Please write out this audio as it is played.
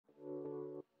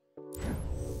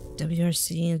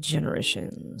WRC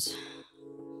Generations.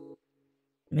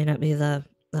 May not be the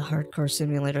hardcore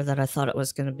simulator that I thought it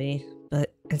was going to be,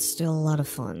 but it's still a lot of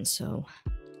fun, so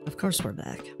of course we're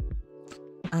back.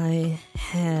 I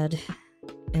had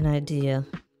an idea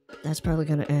that's probably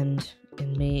going to end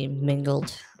in me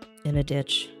mingled in a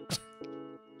ditch.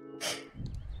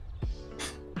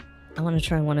 I want to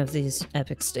try one of these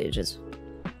epic stages.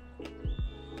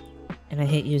 And I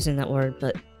hate using that word,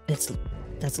 but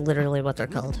that's literally what they're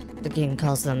called. The game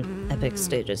calls them epic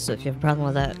stages, so if you have a problem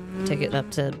with that, take it up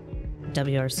to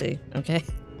WRC, okay?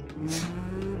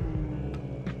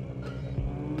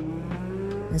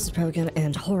 This is probably gonna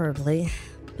end horribly,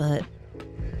 but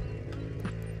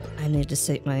I need to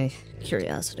sate my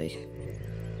curiosity.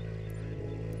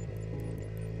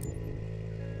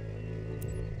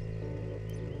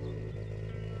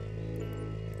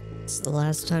 It's the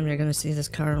last time you're gonna see this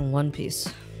car in one piece.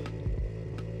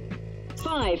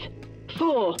 5,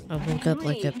 4. I woke up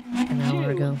like an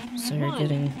hour ago, so you're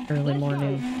getting early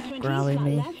morning growly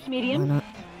me. Why not?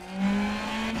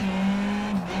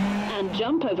 And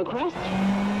jump over crest.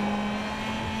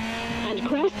 And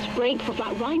crest, brake for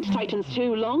flat right, tightens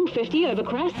 2 long, 50 over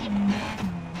crest.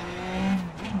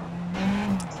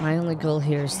 My only goal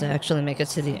here is to actually make it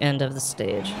to the end of the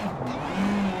stage.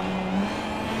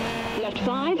 Left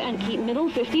 5 and keep middle,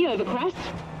 50 over crest.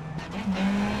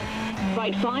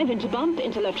 Right 5 into bump,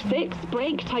 into left 6,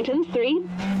 brake, tightens 3.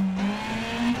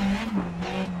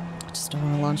 I just don't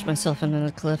want to launch myself into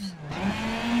the cliff.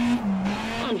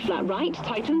 And flat right,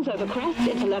 tightens over crest,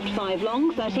 into left 5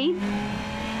 long, 30.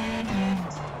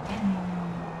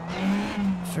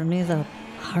 For me, the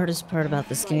hardest part about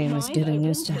this game is getting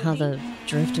used to how the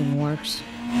drifting works.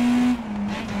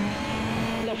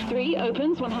 Left 3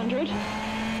 opens, 100.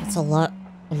 It's a lot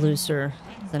looser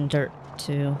than Dirt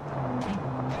 2.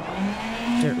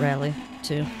 Dirt Rally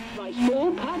 2. Right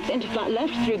 4, cut into flat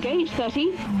left through gate,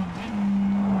 30.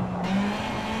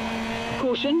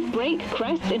 Caution, brake,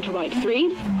 crest into right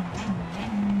 3.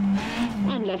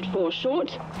 And left 4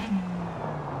 short.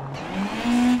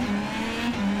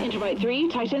 Into right 3,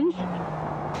 tightens.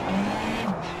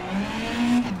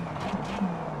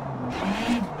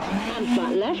 And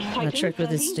flat left, tightens. The trick with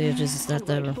these 30. stages is that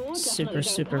they're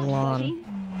super long.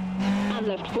 And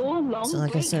left 4, long. So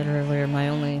like I said earlier, my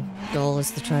only goal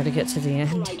is to try to get to the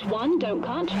end. Right 1, don't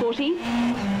cut, 40.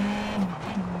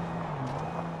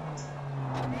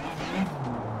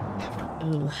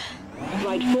 Ooh,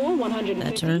 Right 4, 150.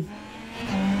 that turn.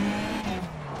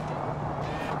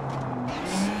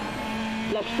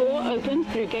 Left 4 opens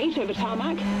through gate over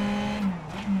tarmac.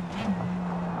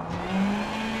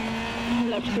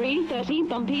 Left 3, 30,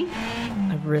 bumpy.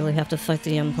 I really have to fight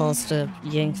the impulse to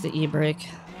yank the e-brake.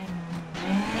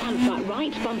 And flat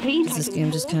right, bumpy. Because this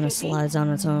game just kind of slides on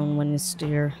its own when you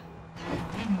steer.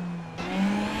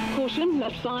 Caution,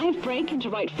 left 5, brake into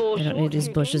right 4. I don't need these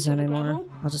bushes anymore.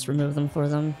 I'll just remove them for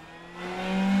them.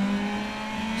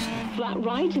 Flat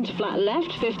right into flat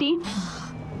left, 50.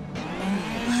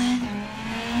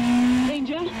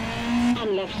 Danger.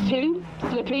 And left 2,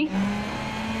 slippy.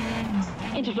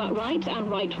 Into flat right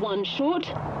and right 1 short.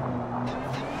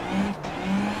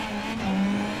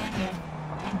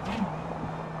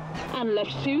 And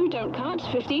left 2, don't cut,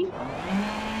 50.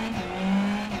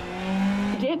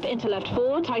 Dip into left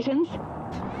 4, tightens.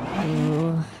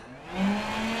 Ooh.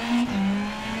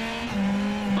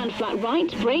 And flat right,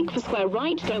 brake for square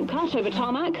right, don't cut over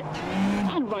tarmac.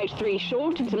 And right 3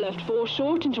 short into left 4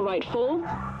 short into right 4.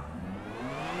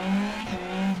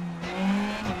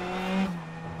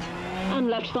 And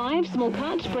left 5, small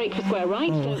cut, brake for square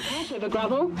right, don't cut over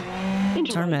gravel.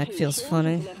 Into Tarmac right 2 feels short,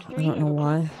 funny. into left I 3 don't know over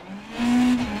why.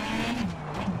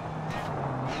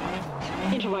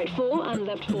 into right 4 and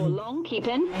left 4 long, keep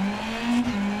in.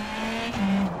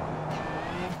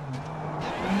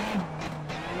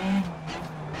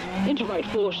 Into right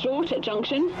 4 short at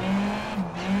junction.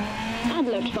 And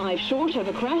left 5 short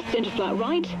over crest, into flat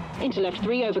right. Into left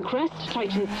 3 over crest,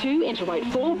 tightens 2, into right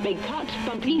 4, big cut,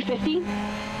 bumpy, 50.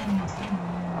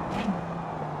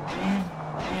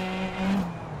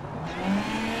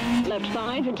 Left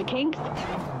 5 into kinks.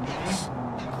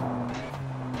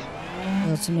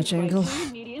 That's too much angle.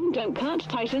 Medium, don't cut,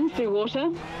 tightens through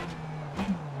water.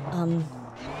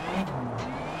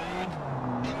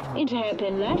 Into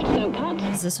hairpin left, don't cut.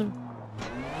 Is this a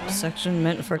section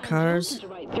meant for cars? Into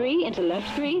right 3, into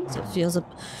left 3. So it feels a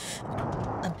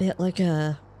bit like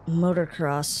a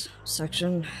motocross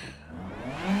section.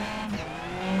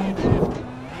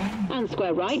 And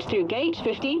square right through gate,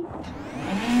 50.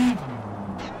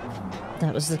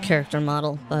 That was the character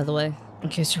model, by the way, in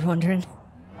case you're wondering.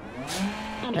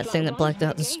 That thing that blacked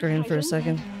out the screen for a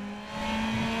second.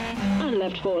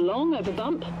 left 4 long over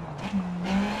bump.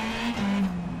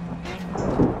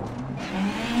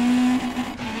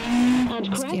 And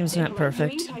This crest. game's not into right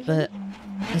perfect, 3, but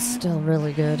it's still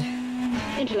really good.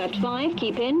 into left 5,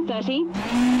 keep in, 30.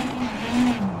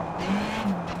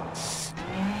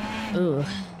 Ooh.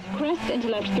 Crest into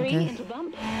left 3, Okay. into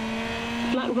bump.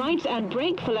 Flat right and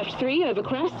brake for left 3 over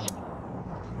crest.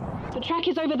 The track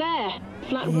is over there.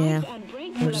 Flat Yeah, right and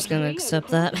brake for we're left just gonna 3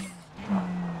 accept over that. crest.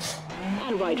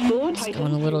 And right 4, tighten.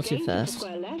 going a little through too gate into fast.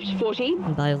 square left, 40.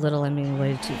 And by little, I mean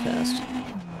way too fast.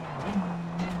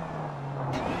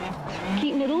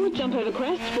 Keep middle, jump over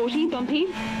crest, 40, bumpy.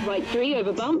 Right 3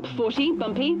 over bump, 40,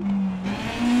 bumpy.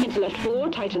 Into left 4,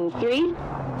 tightens 3.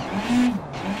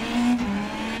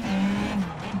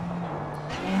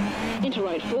 Into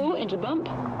right 4, into bump.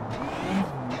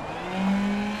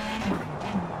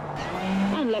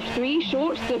 And left 3,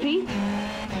 short, slippy.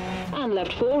 And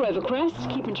left 4 over crest,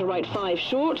 keep into right 5,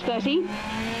 short, 30.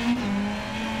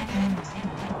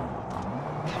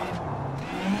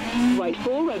 Right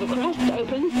 4 over crest,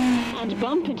 opens. And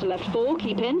bump into left 4,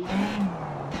 keep in.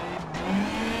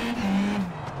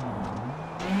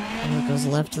 And it goes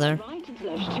left there. Right into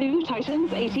left 2,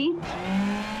 tightens, 80.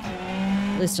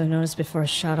 At least I noticed before I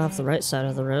shot off the right side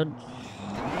of the road.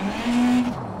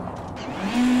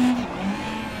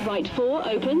 Right 4,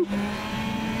 opens.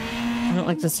 I don't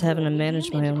like this having to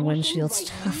manage my own windshield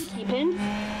stuff. Keep in.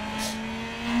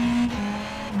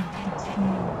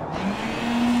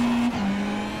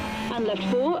 And left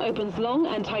 4 opens long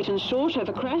and tightens short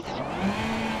over crest.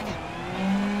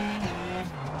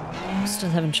 Still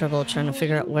having trouble trying to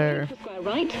figure out where Square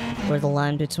right. the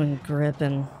line between grip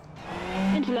and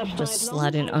Into left just 5 long,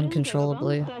 sliding tightens,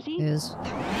 uncontrollably over bump, 30. is.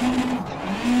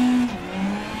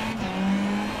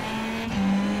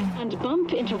 And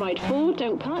bump into right 4,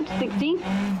 don't cut, 60.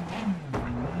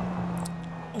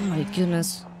 Oh my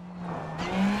goodness.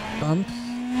 Bump?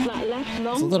 Flat left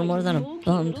long. It's a little more than a tightens 4, keep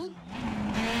bump. middle.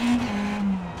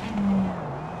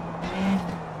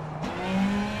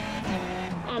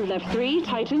 And left 3,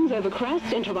 tightens over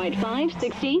crest into right 5,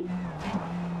 60.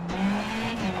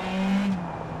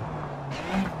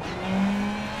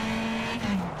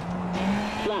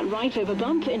 Flat right over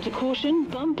bump into caution,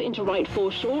 bump into right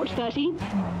 4 short, 30.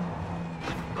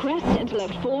 Crest into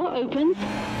left 4, opens.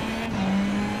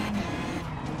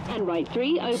 And right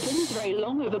 3, opens, very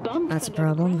long over bump. That's a and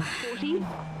over problem. crest, 40.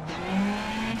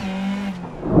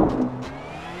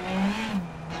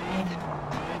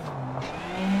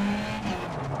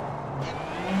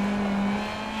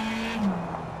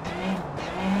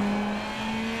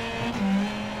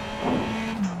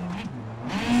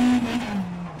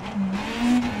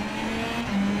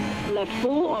 Left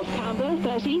 4 off camber,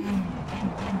 30.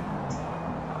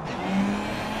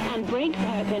 And brake,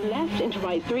 hairpin left into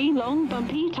right 3, long,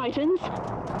 bumpy, tightens.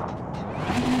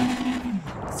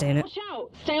 Saying it. Watch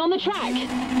out, stay on the track.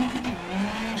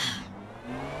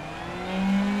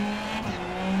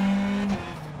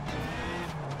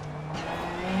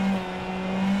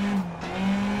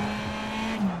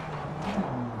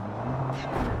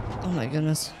 Oh my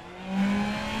goodness.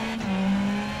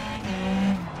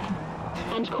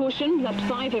 And caution, left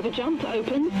 5 over jump,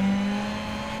 opens.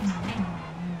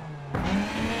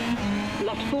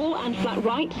 Left 4 and flat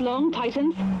right, long,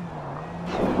 tightens.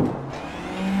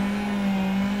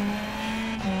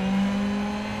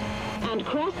 And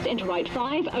crest into right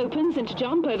 5, opens into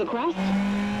jump over crest.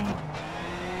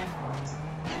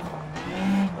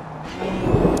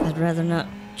 I'd rather not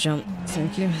jump,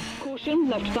 thank you. Caution,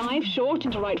 left 5, short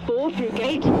into right 4 through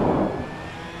gate.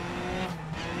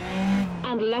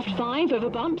 And left 5 over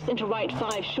bumps into right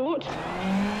 5 short.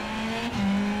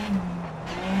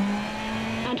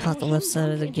 And Caught the left side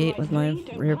of the into gate right with my 3,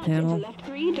 don't rear cut, panel. into left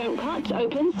 3, don't cut,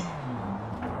 opens.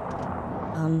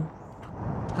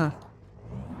 Huh.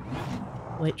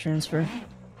 Weight transfer.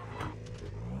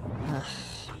 Ugh.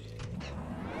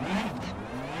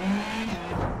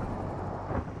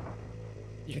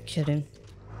 You're kidding.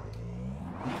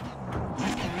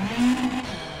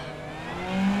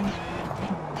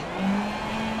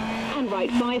 And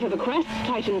right 5 over crest,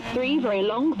 tightens 3, very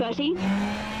long, 30.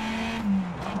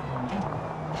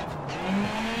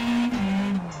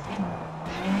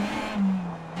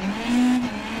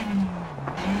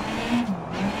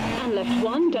 And left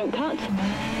 1, don't cut.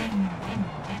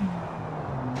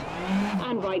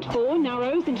 And right 4,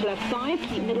 narrows into left 5,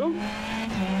 keep middle.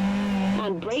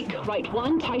 And brake, right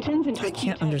 1, tightens into a I keep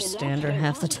can't hairpin understand her left,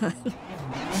 half the don't time.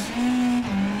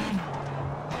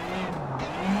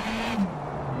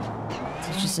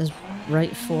 So she says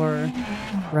right 4,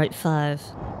 right 5.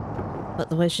 But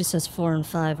the way she says 4 and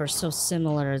 5 are so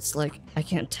similar, it's like I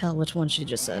can't tell which one she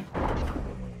just said.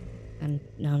 And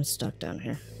now I'm stuck down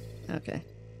here. Okay.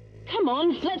 Come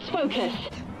on, let's focus.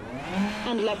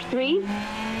 And left 3.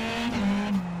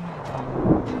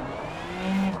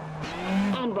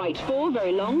 And right 4,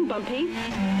 very long, bumpy.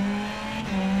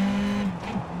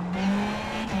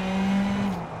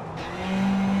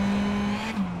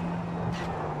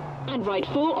 And right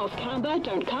 4, off camber,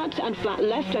 don't cut, and flat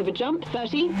left over jump,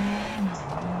 30.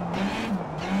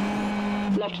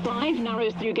 Left 5,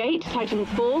 narrows through gate, tightens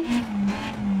 4.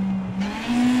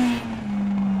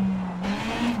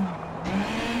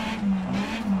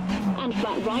 And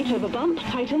flat right over bump,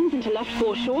 tightens into left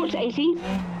 4 short, 80.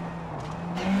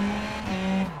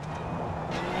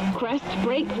 Crest,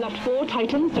 brake, left 4,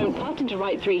 tightens, don't cut, into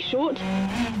right 3 short.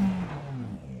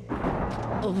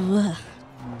 Ugh.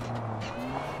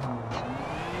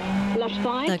 Left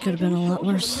 5. That could have been a lot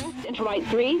worse. Into right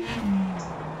 3.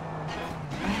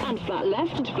 And flat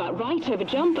left into flat right over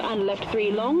jump, and left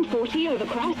 3 long, 40 over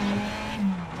crest.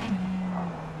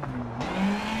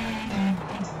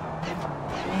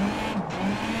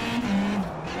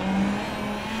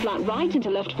 Flat right into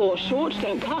left 4 short,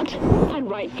 don't cut, and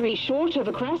right 3 short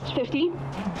over crest, 50.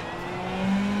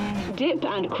 Dip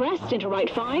and crest into right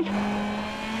 5.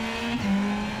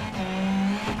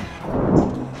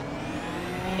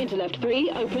 Into left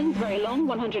 3, opens, very long,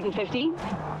 150.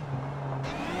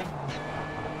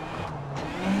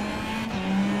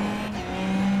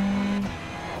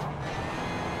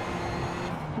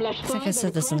 Left I think 5 I said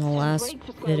over this in the crest, last brake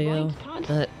for square video, right, cut.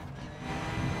 but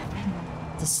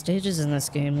the stages in this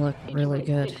game look Into really right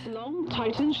good. 6 long,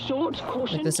 tightens, short,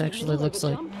 caution. Like this actually middle looks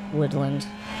over like jump. woodland.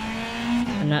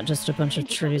 And not just a bunch of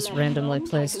Into trees left randomly long,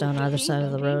 placed on tightens either 50, side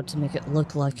of the bumpy. road to make it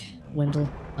look like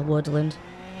a woodland.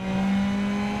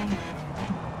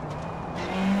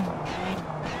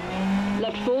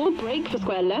 Left 4, brake for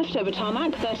square left over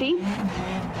tarmac, 30.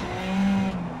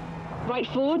 Right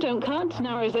 4, don't cut,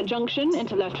 narrows at junction,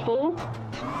 into left 4.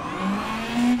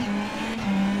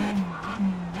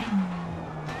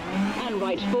 And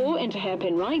right 4, into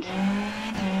hairpin right.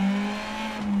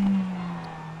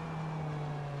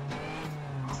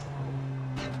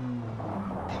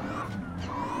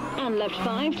 And left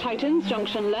 5, tightens,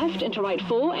 junction left, into right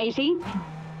 4, 80.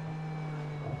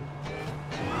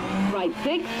 Right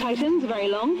 6, tightens, very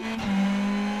long.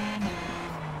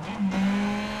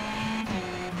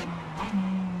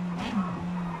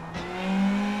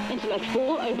 Into left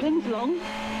 4, opens, long.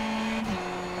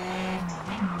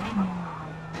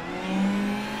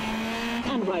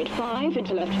 And right 5,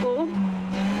 into left 4.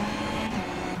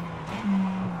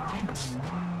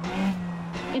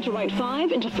 Into right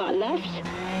 5, into flat left.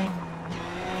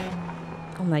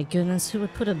 Oh my goodness, who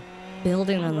would put a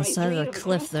building on And the right side 3 of the over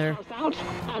cliff crest, there? house out.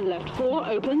 And left 4,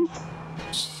 opens.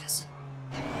 Jeez.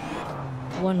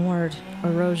 One word,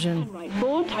 erosion. And right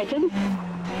 4, tightens.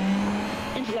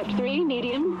 Into left 3,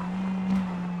 medium.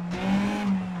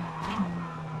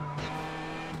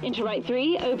 Into right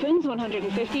 3, opens,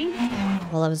 150.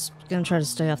 Well, I was gonna try to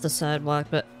stay off the sidewalk,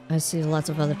 but I see lots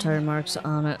of other tire marks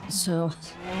on it, so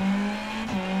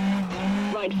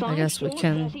Right 5, I guess we short,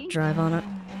 can 30. drive on it.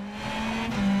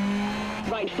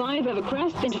 Right 5 over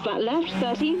crest, into flat left,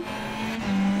 30.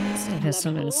 This thing has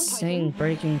some insane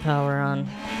braking power on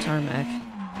tarmac.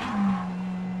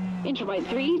 Into right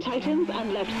 3, tightens,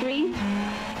 and left 3.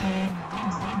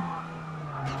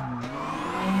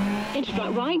 Into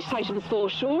flat right, tightens 4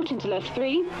 short, into left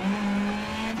 3.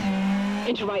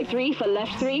 Into right 3 for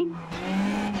left 3.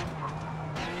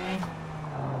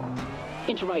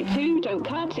 Into right 2, don't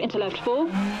cut, into left 4.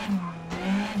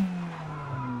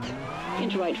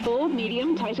 Into right 4,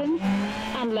 medium, tightens.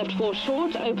 And left 4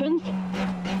 short, opens.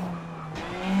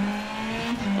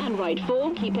 And right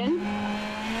 4, keep in.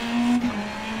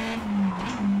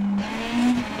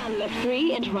 And left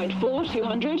 3, into right 4,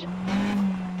 200.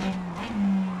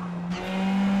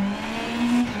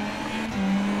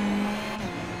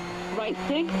 Right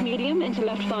 6, medium, into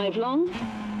left 5, long.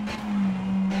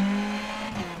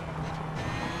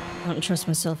 I don't trust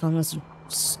myself on this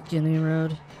skinny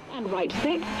road. And right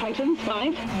 6, tightens,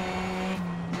 5.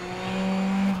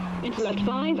 Into left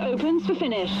 5, opens for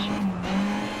finish.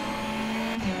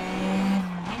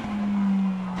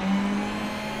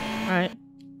 Alright.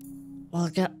 Well,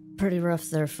 it got pretty rough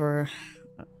there for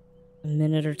a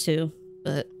minute or two,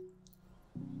 but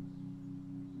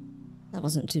that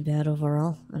wasn't too bad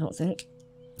overall, I don't think.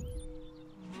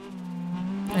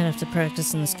 I'd have to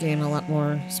practice in this game a lot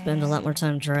more, spend a lot more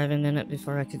time driving in it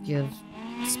before I could give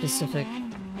specific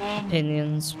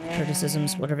opinions,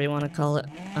 criticisms, whatever you want to call it,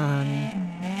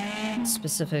 on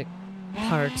specific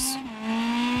parts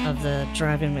of the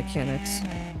driving mechanics.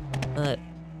 But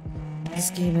This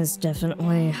game is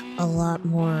definitely a lot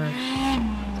more...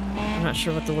 I'm not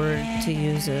sure what the word to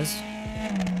use is.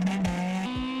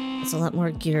 It's a lot more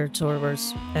geared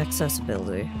towards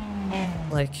accessibility.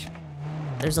 Like,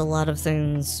 there's a lot of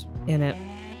things in it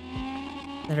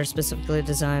that are specifically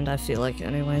designed, I feel like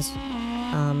anyways,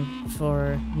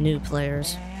 for new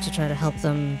players to try to help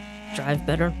them drive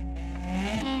better.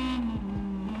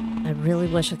 I really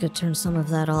wish I could turn some of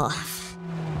that off.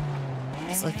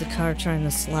 It's like the car trying to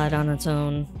slide on its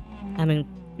own. I mean,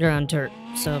 you're on dirt,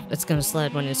 so it's gonna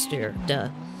slide when you steer, duh.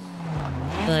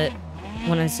 But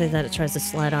when I say that it tries to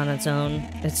slide on its own,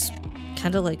 it's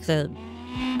kind of like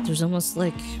there's almost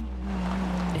like,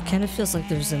 it kind of feels like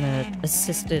there's an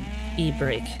assisted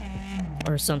e-brake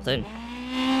or something.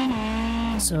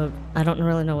 So I don't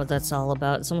really know what that's all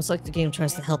about. It's almost like the game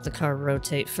tries to help the car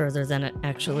rotate further than it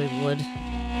actually would.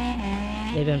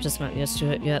 Maybe I'm just not used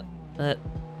to it yet, but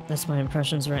that's my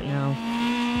impressions right now.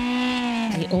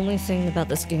 The only thing about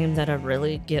this game that I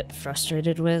really get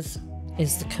frustrated with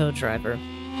is the co-driver.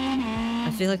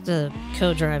 I feel like the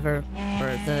co-driver,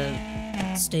 or the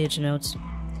stage notes,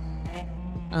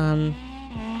 you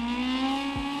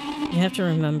have to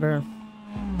remember,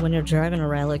 when you're driving a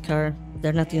rally car,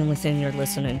 they're not the only thing you're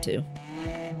listening to.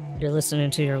 You're listening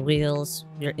to your wheels,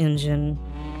 your engine,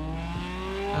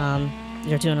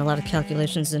 you're doing a lot of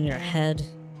calculations in your head.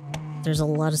 There's a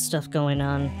lot of stuff going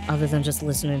on other than just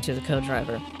listening to the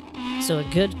co-driver. So a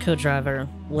good co-driver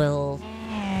will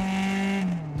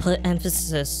put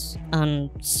emphasis on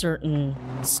certain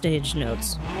stage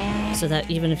notes, so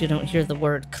that even if you don't hear the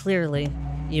word clearly,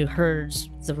 you heard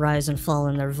the rise and fall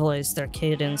in their voice, their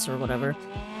cadence or whatever,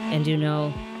 and you know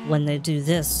when they do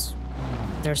this,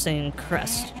 they're saying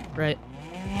crest, right?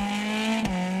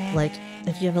 Like,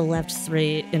 if you have a left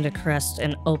 3 into crest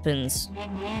and opens,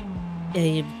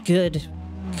 a good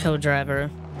co-driver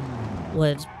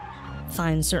would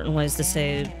find certain ways to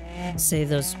say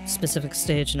those specific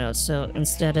stage notes. So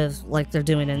instead of like they're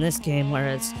doing in this game where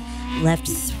it's left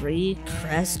 3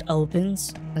 crest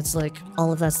opens, it's like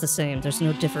all of that's the same. There's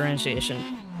no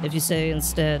differentiation. If you say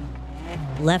instead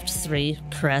left 3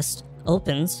 crest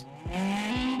opens,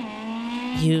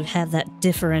 you have that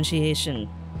differentiation,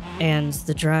 and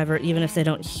the driver, even if they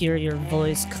don't hear your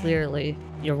voice clearly,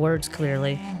 your words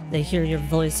clearly, they hear your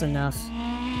voice enough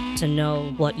to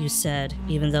know what you said,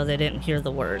 even though they didn't hear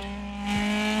the word.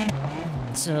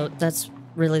 So that's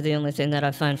really the only thing that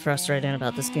I find frustrating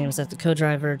about this game, is that the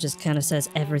co-driver just kind of says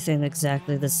everything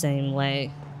exactly the same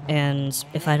way. And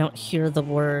if I don't hear the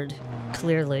word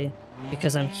clearly,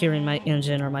 because I'm hearing my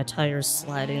engine or my tires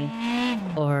sliding,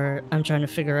 or I'm trying to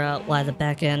figure out why the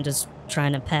back end is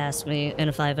trying to pass me, and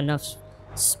if I have enough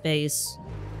space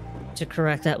to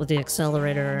correct that with the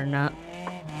accelerator or not.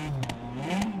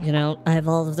 You know, I have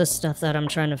all of this stuff that I'm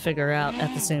trying to figure out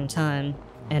at the same time,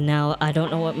 and now I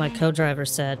don't know what my co-driver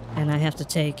said, and I have to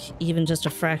take even just a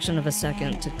fraction of a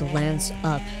second to glance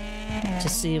up to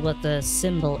see what the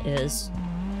symbol is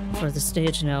for the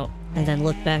stage note, and then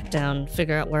look back down,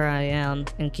 figure out where I am,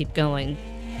 and keep going.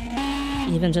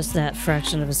 Even just that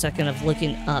fraction of a second of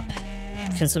looking up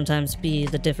can sometimes be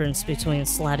the difference between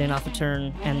sliding off a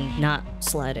turn and not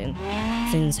sliding.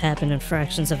 Things happen in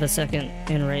fractions of a second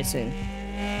in racing.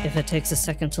 If it takes a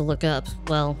second to look up,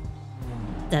 well,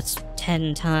 that's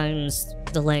 10 times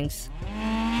the length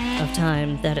of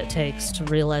time that it takes to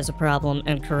realize a problem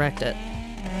and correct it.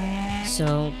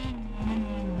 So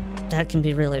that can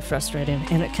be really frustrating,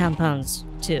 and it compounds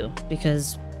too,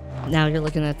 because now you're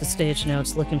looking at the stage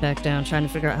notes, looking back down, trying to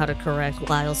figure out how to correct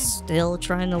while still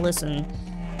trying to listen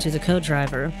to the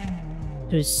co-driver,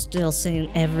 who's still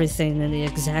saying everything in the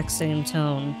exact same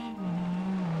tone.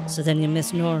 So then you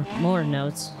miss more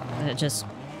notes, and it just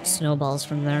snowballs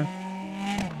from there.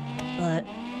 But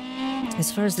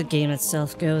as far as the game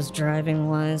itself goes,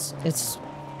 driving-wise, it's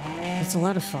a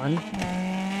lot of fun.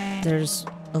 There's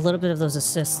a little bit of those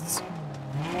assists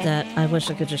that I wish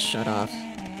I could just shut off.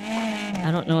 I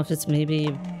don't know if it's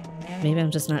maybe I'm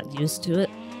just not used to it.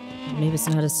 Maybe it's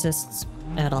not assists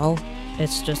at all.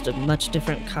 It's just a much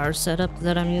different car setup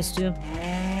that I'm used to.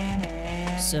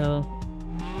 So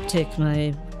take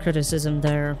my criticism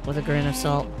there with a grain of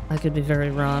salt. I could be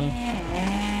very wrong.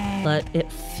 But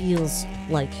it feels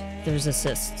like there's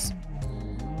assists.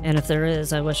 And if there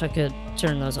is, I wish I could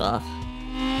turn those off.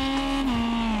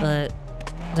 But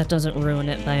that doesn't ruin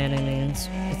it by any means.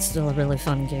 It's still a really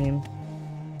fun game.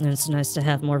 And it's nice to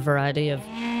have more variety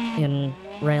in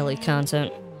rally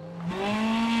content.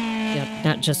 Yeah,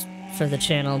 not just for the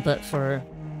channel, but for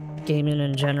gaming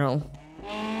in general.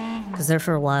 Because there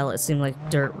for a while it seemed like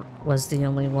dirt was the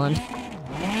only one.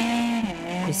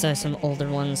 Besides some older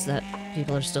ones that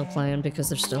people are still playing because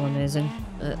they're still amazing,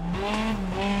 but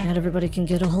not everybody can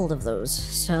get a hold of those,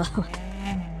 so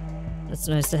it's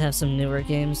nice to have some newer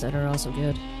games that are also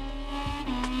good.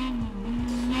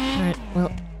 Alright,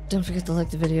 well, don't forget to like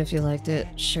the video if you liked it,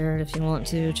 share it if you want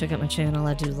to, check out my channel,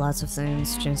 I do lots of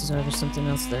things, chances are there's something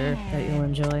else there that you'll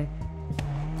enjoy.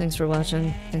 Thanks for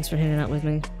watching, thanks for hanging out with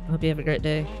me, I hope you have a great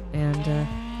day, and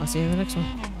I'll see you in the next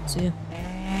one. See ya.